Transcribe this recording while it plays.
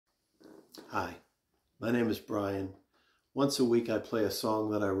Hi, my name is Brian. Once a week I play a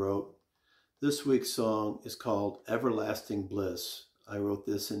song that I wrote. This week's song is called Everlasting Bliss. I wrote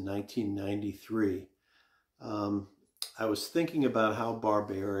this in 1993. I was thinking about how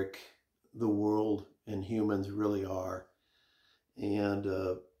barbaric the world and humans really are, and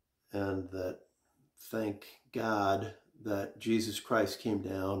that thank God that Jesus Christ came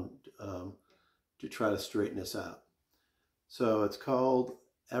down to try to straighten us out. So it's called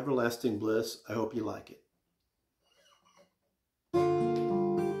Everlasting Bliss. I hope you like it.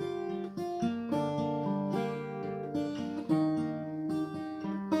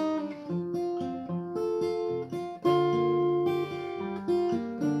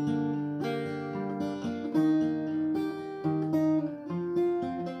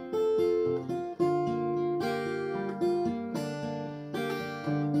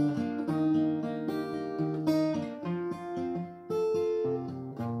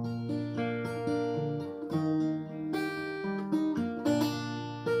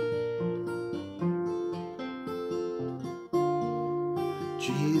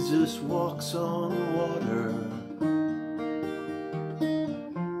 Jesus walks on water,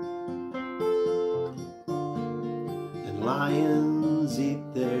 and lions eat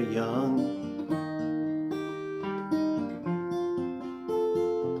their young.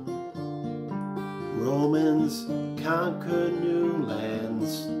 Romans conquer new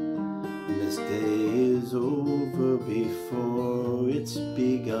lands, and this day is over before it's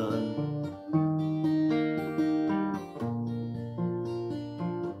begun.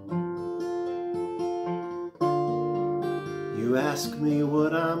 You ask me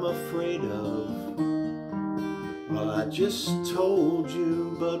what I'm afraid of. Well, I just told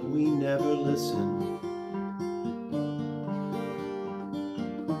you, but we never listen.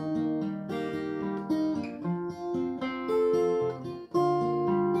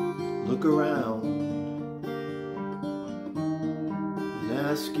 Look around and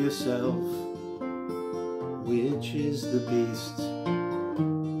ask yourself, which is the beast?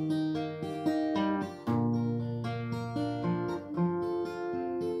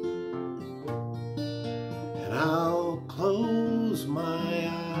 I'll close my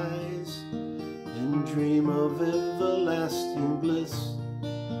eyes and dream of everlasting bliss.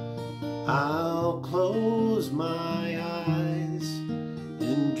 I'll close my eyes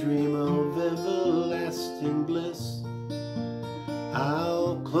and dream of everlasting bliss.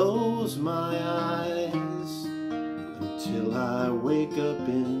 I'll close my eyes until I wake up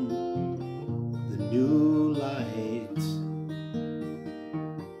in the new light.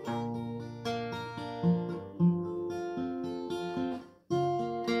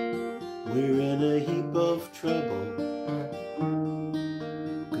 We're in a heap of trouble,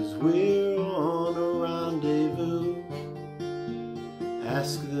 'cause we're on a rendezvous.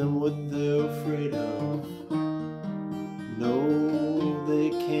 Ask them what they're afraid of. No, they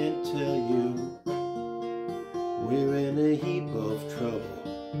can't tell you. We're in a heap of trouble,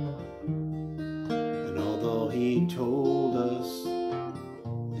 and although he told us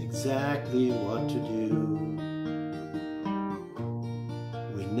exactly what to do,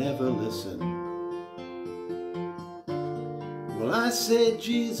 never listen. Well, I said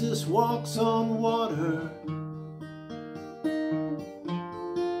Jesus walks on water,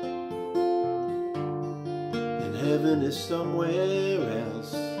 and heaven is somewhere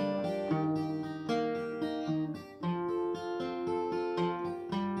else.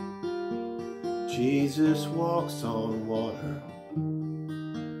 Jesus walks on water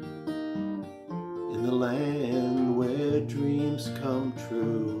in the land where dreams come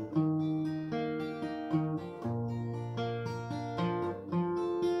true.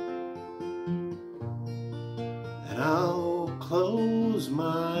 And I'll close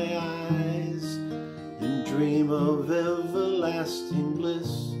my eyes and dream of everlasting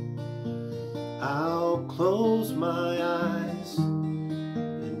bliss. I'll close my eyes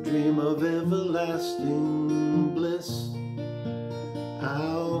and dream of everlasting bliss.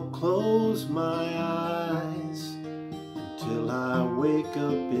 I'll close my eyes until I wake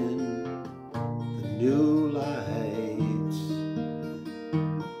up in the new light.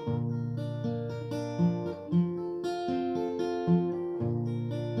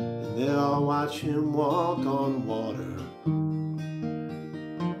 And there I'll watch him walk on water,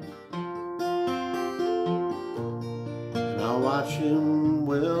 and I'll watch him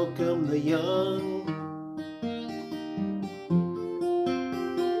welcome the young.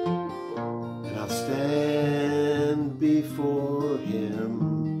 Stand before him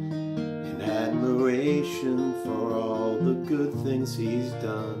in admiration for all the good things he's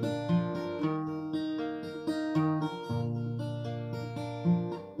done.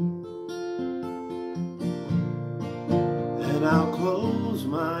 And I'll close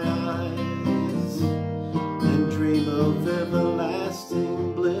my eyes and dream of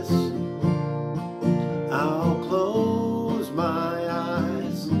everlasting bliss. I'll close my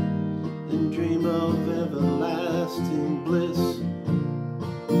eyes and dream of everlasting bliss.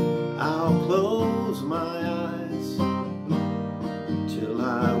 I'll close my eyes till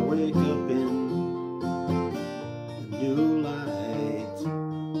I wake up in the new light.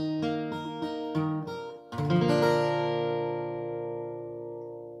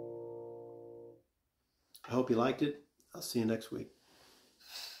 I hope you liked it. I'll see you next week.